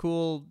probably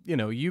cool, you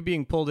know, you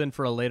being pulled in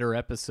for a later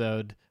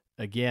episode.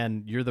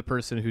 Again, you're the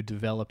person who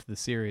developed the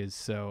series,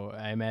 so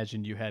I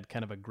imagine you had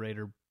kind of a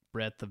greater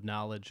breadth of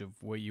knowledge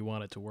of what you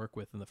wanted to work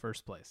with in the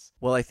first place.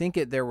 Well, I think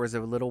there was a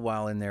little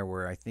while in there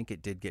where I think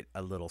it did get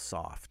a little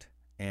soft,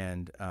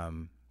 and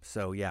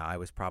so yeah, I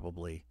was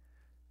probably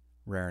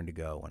raring to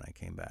go when I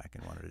came back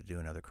and wanted to do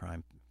another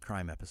crime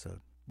episode.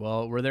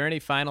 Well, were there any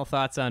final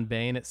thoughts on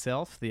Bane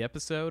itself, the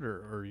episode,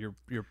 or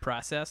your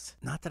process?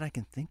 Not that I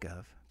can think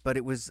of, but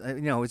it was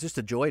it was just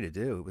a joy to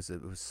do. It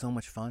was so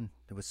much fun.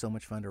 It was so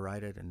much fun to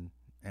write it, and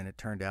it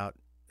turned out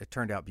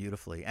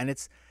beautifully.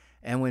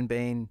 And when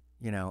Bane,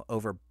 you know,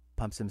 over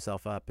pumps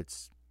himself up,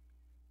 it's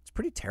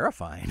pretty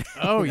terrifying.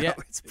 Oh yeah,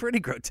 it's pretty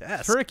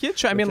grotesque for a kid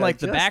show. I mean, like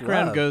the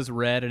background goes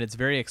red and it's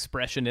very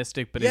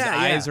expressionistic, but his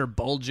eyes are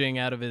bulging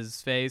out of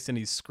his face and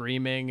he's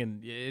screaming,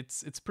 and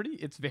it's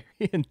very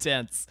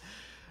intense.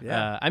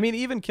 Yeah, I mean,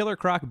 even Killer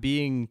Croc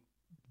being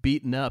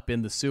beaten up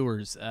in the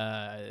sewers,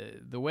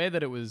 the way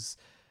that it was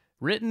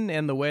written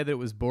and the way that it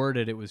was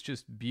boarded, it was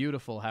just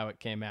beautiful how it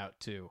came out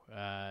too.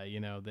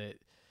 You know, that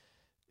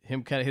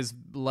him kind of his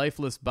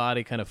lifeless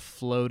body kind of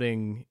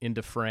floating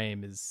into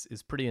frame is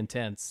pretty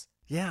intense.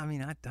 Yeah, I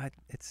mean,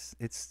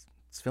 it's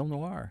film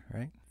noir,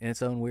 right? In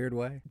its own weird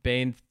way.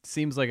 Bane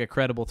seems like a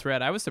credible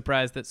threat. I was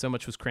surprised that so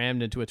much was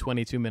crammed into a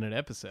 22-minute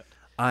episode.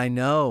 I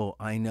know.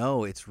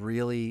 It's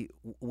really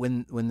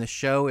when the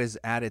show is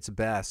at its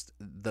best,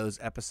 those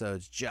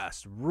episodes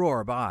just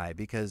roar by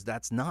because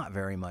that's not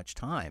very much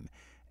time,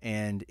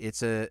 and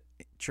it's a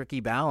tricky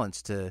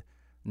balance to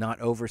not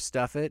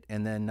overstuff it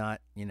and then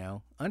not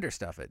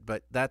understuff it.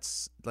 But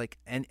that's like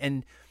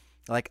and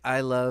like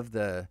I love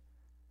the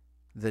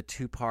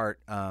 2-part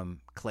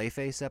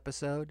Clayface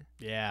episode.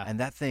 Yeah. And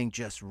that thing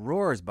just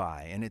roars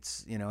by, and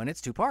it's and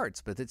it's 2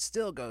 parts, but it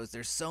still goes.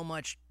 There's so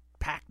much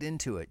packed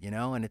into it,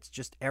 and it's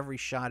just every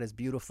shot is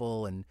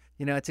beautiful, and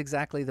it's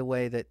exactly the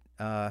way that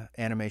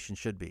animation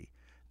should be.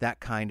 That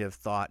kind of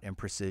thought and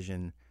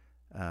precision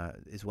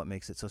is what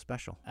makes it so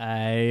special.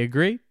 I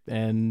agree,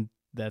 and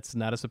that's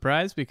not a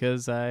surprise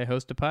because I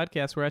host a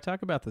podcast where I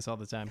talk about this all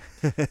the time.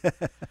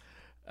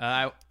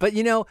 But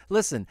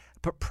listen,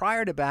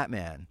 prior to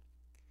Batman,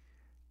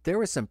 there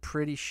was some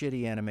pretty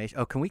shitty animation.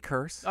 Oh, can we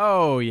curse?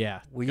 Oh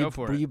yeah, Go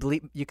for it.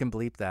 You can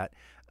bleep that.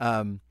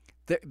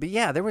 But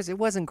yeah, it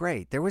wasn't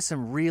great. There was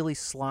some really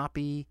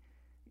sloppy,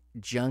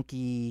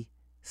 junky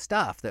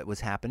stuff that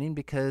was happening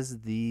because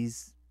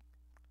these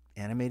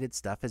animated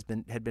stuff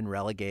had been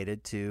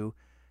relegated to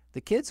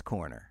the kids'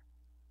 corner.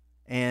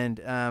 And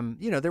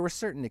there were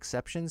certain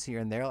exceptions here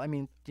and there. I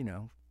mean,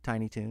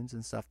 Tiny Toons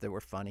and stuff that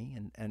were funny,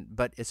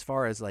 but as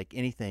far as like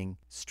anything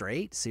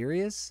straight,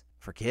 serious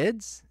for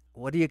kids,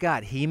 what do you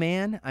got?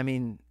 He-Man? I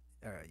mean,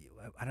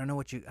 I don't know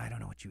what you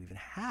even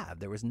have.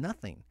 There was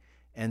nothing,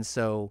 and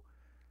so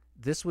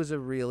this was a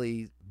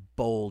really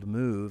bold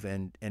move,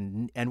 and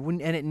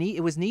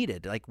it was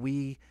needed. Like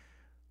we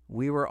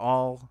were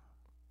all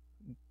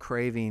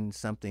craving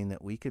something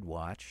that we could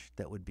watch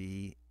that would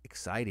be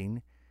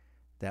exciting,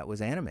 that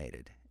was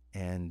animated,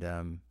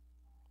 and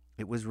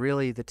it was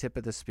really the tip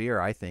of the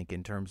spear, I think,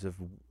 in terms of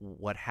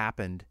what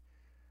happened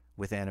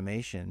with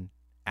animation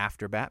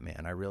after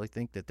Batman. I really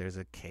think that there's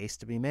a case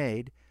to be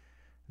made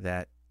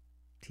that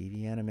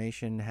TV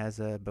animation has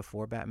a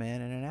before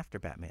Batman and an after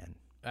Batman.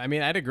 I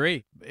mean, I'd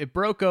agree. It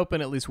broke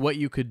open at least what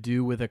you could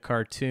do with a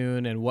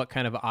cartoon and what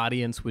kind of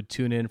audience would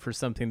tune in for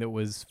something that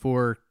was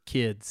for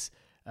kids,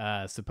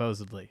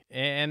 supposedly.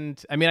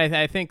 And I mean,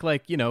 I think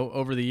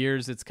over the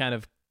years, it's kind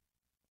of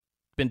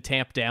been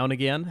tamped down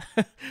again.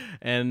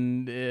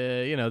 And,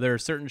 there are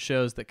certain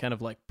shows that kind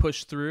of like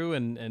push through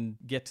and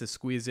get to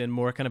squeeze in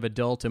more kind of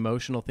adult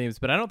emotional themes.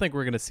 But I don't think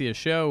we're going to see a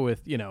show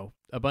with,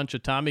 a bunch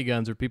of Tommy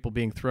guns or people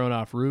being thrown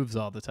off roofs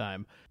all the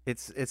time.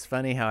 It's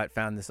funny how it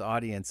found this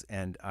audience.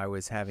 And I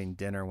was having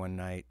dinner one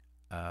night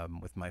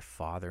with my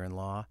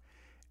father-in-law,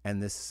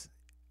 and this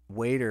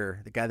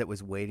waiter, the guy that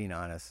was waiting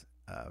on us,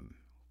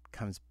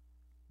 comes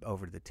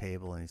over to the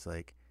table and he's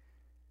like,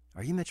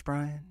 "Are you Mitch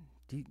Bryan?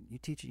 Do you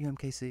teach at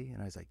UMKC?"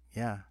 And I was like,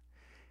 "Yeah."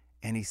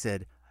 And he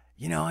said,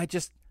 I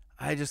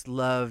just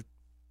love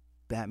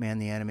Batman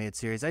the Animated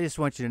Series. I just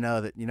want you to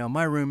know that,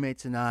 my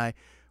roommates and I,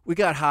 we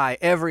got high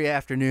every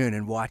afternoon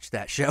and watched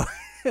that show."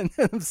 And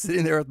then I'm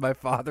sitting there with my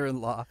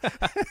father-in-law.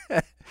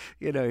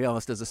 He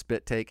almost does a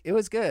spit take. It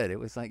was good. It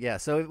was like, yeah.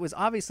 So it was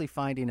obviously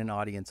finding an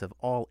audience of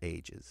all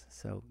ages.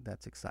 So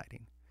that's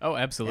exciting. Oh,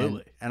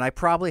 absolutely. And I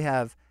probably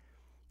have,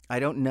 I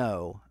don't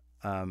know,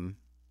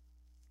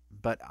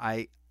 but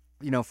I,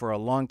 for a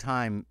long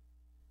time,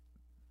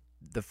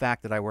 the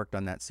fact that I worked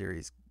on that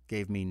series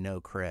gave me no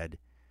cred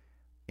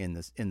in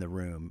the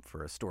room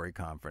for a story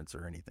conference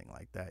or anything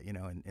like that,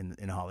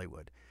 in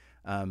Hollywood.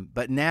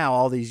 But now,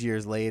 all these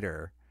years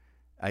later,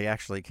 I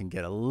actually can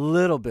get a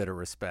little bit of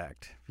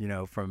respect,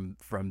 from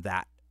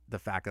that, the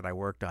fact that I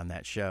worked on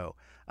that show,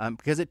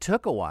 because it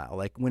took a while.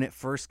 Like when it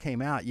first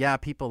came out, yeah,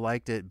 people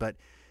liked it, but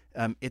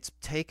it's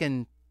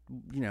taken,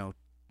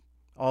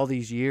 all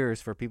these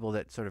years for people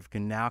that sort of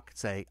can now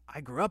say,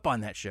 I grew up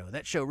on that show.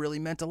 That show really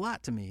meant a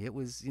lot to me. It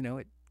was,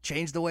 it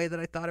changed the way that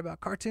I thought about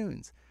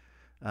cartoons.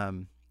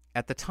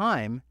 At the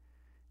time,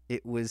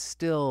 it was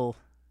still,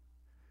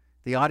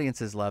 the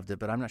audiences loved it,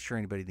 but I'm not sure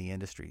anybody in the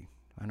industry,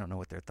 I don't know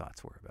what their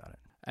thoughts were about it.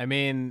 I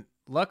mean,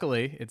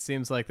 luckily, it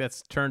seems like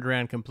that's turned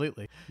around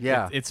completely.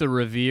 Yeah. It's a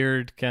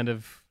revered kind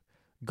of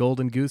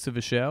golden goose of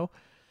a show.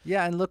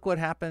 Yeah, and look what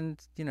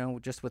happened,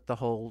 just with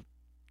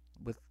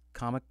with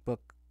comic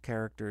book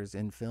characters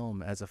in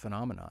film as a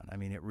phenomenon. I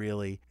mean, it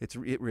really,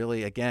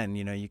 again,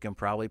 you can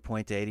probably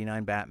point to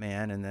 89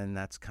 Batman, and then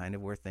that's kind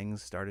of where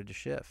things started to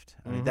shift.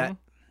 I mean,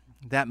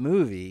 that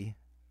movie,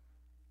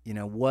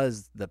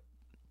 was the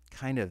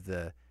kind of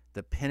the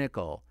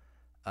pinnacle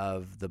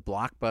of the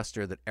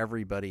blockbuster that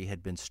everybody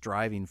had been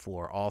striving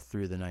for all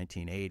through the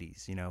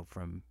 1980s.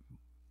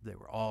 They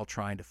were all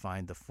trying to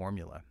find the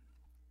formula,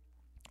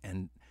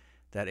 and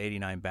that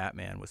 89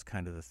 Batman was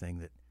kind of the thing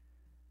that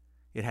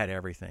it had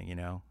everything.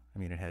 I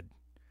mean, it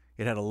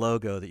had a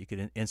logo that you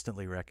could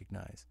instantly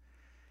recognize.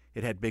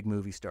 It had big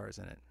movie stars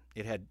in it.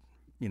 It had,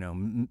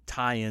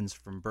 tie-ins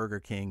from Burger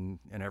King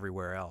and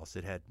everywhere else.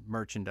 It had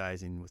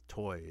merchandising with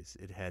toys.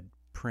 It had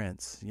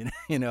prints.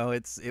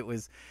 It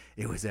was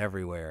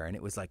everywhere, and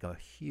it was like a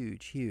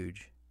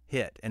huge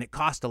hit. And it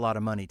cost a lot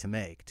of money to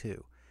make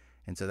too.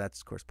 And so that's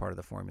of course part of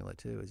the formula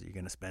too. Is you're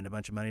going to spend a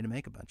bunch of money to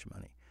make a bunch of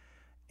money.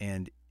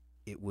 And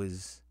it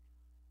was,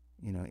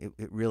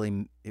 it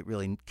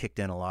really kicked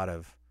in a lot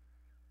of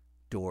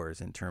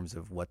doors in terms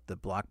of what the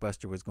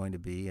blockbuster was going to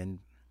be, and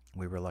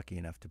we were lucky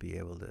enough to be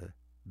able to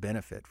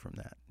benefit from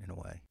that in a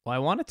way. Well, I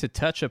wanted to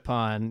touch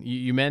upon,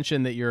 you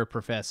mentioned that you're a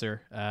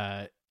professor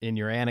in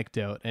your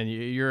anecdote, and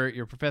you're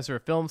a professor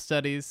of film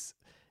studies,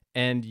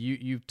 and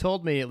you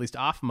told me, at least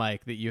off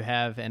mic, that you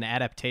have an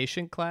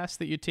adaptation class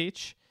that you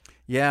teach.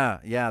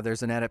 Yeah.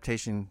 There's an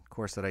adaptation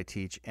course that I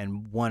teach,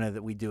 and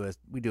we do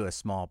a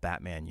small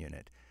Batman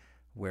unit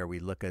where we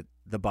look at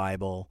the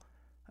Bible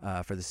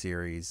for the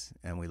series,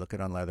 and we look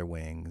at On Leather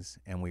Wings,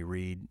 and we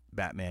read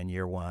Batman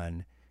Year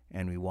One,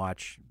 and we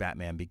watch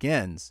Batman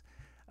Begins,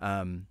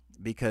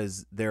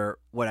 because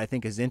what I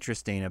think is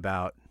interesting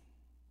about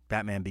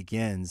Batman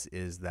Begins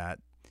is that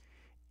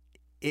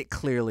it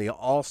clearly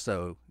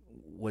also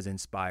was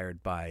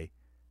inspired by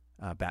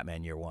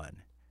Batman Year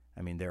One.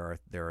 I mean, there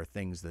are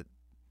things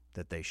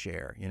that they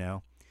share,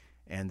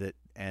 and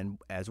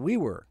as we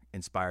were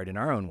inspired in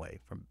our own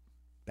way from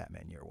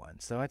Batman Year One.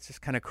 So it's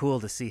just kind of cool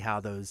to see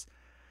how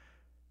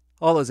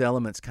all those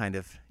elements kind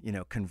of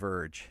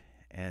converge,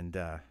 and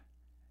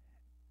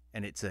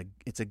it's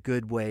a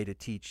good way to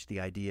teach the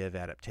idea of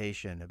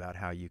adaptation, about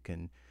how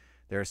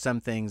there are some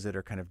things that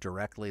are kind of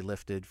directly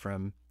lifted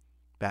from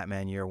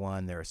Batman Year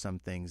One. There are some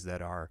things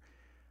that are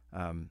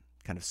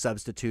kind of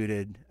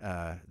substituted.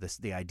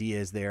 The idea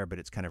is there, but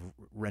it's kind of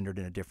rendered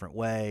in a different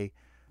way,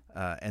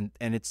 and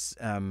it's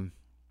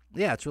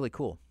it's really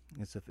cool.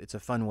 It's a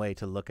fun way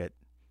to look at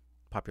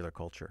popular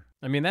culture.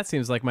 I mean, that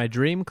seems like my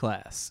dream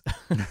class.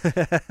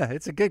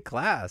 It's a good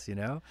class,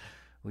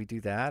 We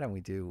do that, and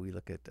we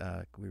look at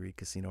we read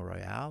Casino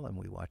Royale, and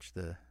we watch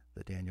the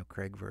Daniel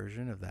Craig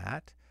version of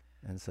that,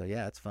 and so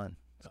it's fun.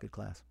 It's a good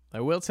class. I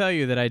will tell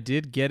you that I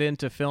did get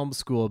into film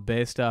school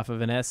based off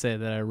of an essay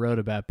that I wrote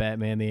about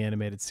Batman the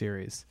Animated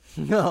Series.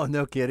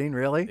 No kidding,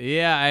 really?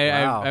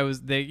 Yeah, Wow. I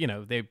was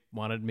they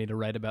wanted me to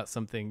write about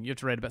something. You have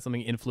to write about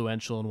something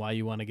influential and why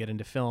you want to get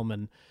into film,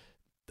 and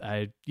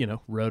I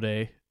wrote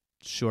a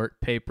short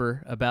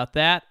paper about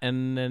that,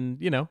 and then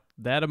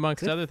that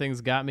amongst other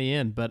things got me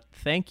in. But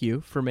thank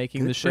you for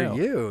making the show. Good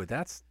for you.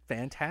 That's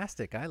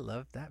fantastic. I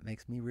love that.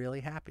 Makes me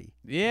really happy.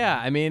 Yeah,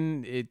 I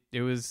mean,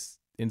 it was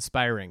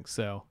inspiring,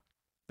 so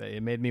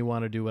it made me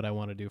want to do what I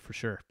want to do for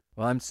sure.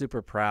 Well, I'm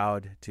super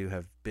proud to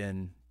have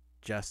been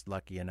just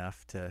lucky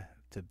enough to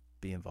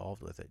be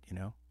involved with it.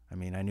 I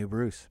mean, I knew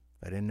Bruce.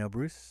 If I didn't know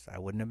Bruce, I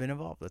wouldn't have been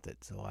involved with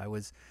it. So I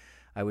was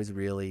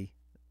really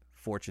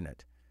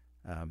fortunate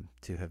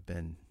to have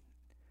been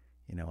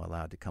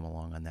allowed to come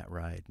along on that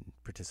ride and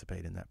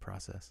participate in that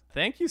process.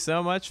 Thank you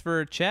so much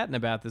for chatting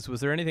about this.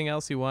 Was there anything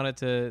else you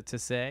wanted to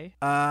say?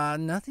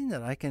 Nothing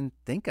that I can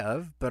think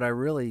of, but I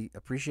really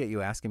appreciate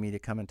you asking me to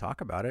come and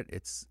talk about it.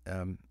 It's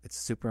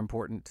super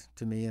important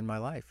to me in my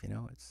life.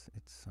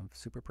 I'm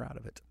super proud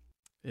of it.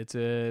 It's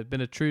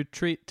been a true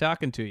treat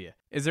talking to you.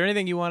 Is there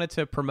anything you wanted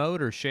to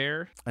promote or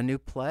share? A new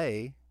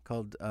play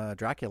called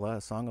Dracula,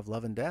 A Song of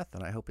Love and Death,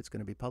 and I hope it's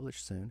going to be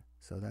published soon.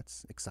 So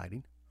that's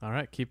exciting. All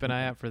right, keep an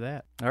eye out for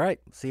that. All right,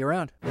 see you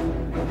around.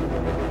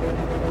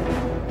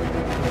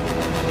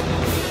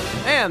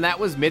 And that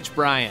was Mitch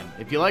Bryan.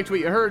 If you liked what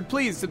you heard,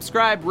 please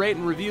subscribe, rate,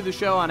 and review the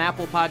show on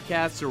Apple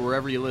Podcasts or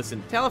wherever you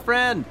listen. Tell a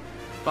friend.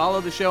 Follow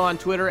the show on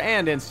Twitter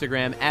and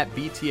Instagram at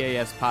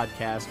BTAS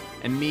Podcast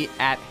and me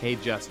at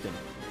HeyJustin.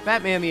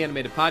 Batman the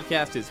Animated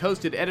Podcast is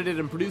hosted, edited,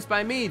 and produced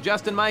by me,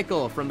 Justin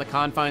Michael, from the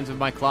confines of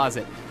my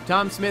closet.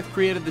 Tom Smith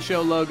created the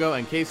show logo,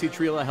 and Casey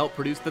Trela helped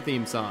produce the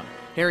theme song.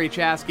 Harry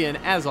Chaskin,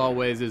 as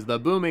always, is the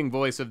booming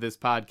voice of this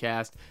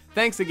podcast.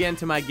 Thanks again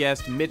to my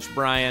guest, Mitch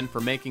Bryan,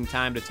 for making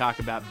time to talk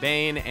about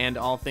Bane and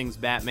all things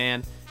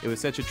Batman. It was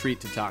such a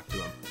treat to talk to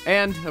him.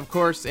 And, of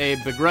course, a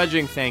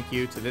begrudging thank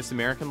you to This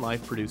American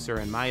Life producer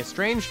and my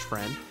estranged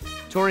friend,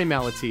 Tori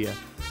Malatia,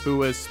 who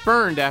was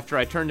spurned after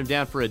I turned him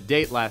down for a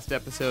date last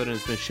episode and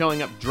has been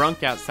showing up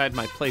drunk outside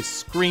my place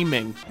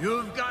screaming,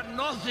 You've got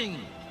nothing.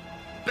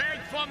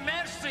 Beg for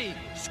mercy.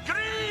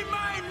 Scream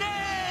my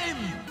name.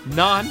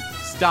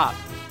 non-stop.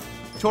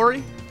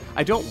 Tori,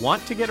 I don't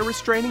want to get a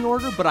restraining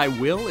order, but I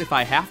will if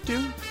I have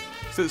to.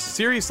 So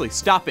seriously,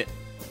 stop it.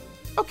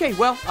 Okay,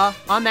 well,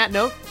 on that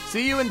note,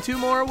 see you in 2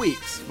 more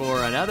weeks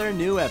for another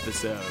new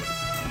episode.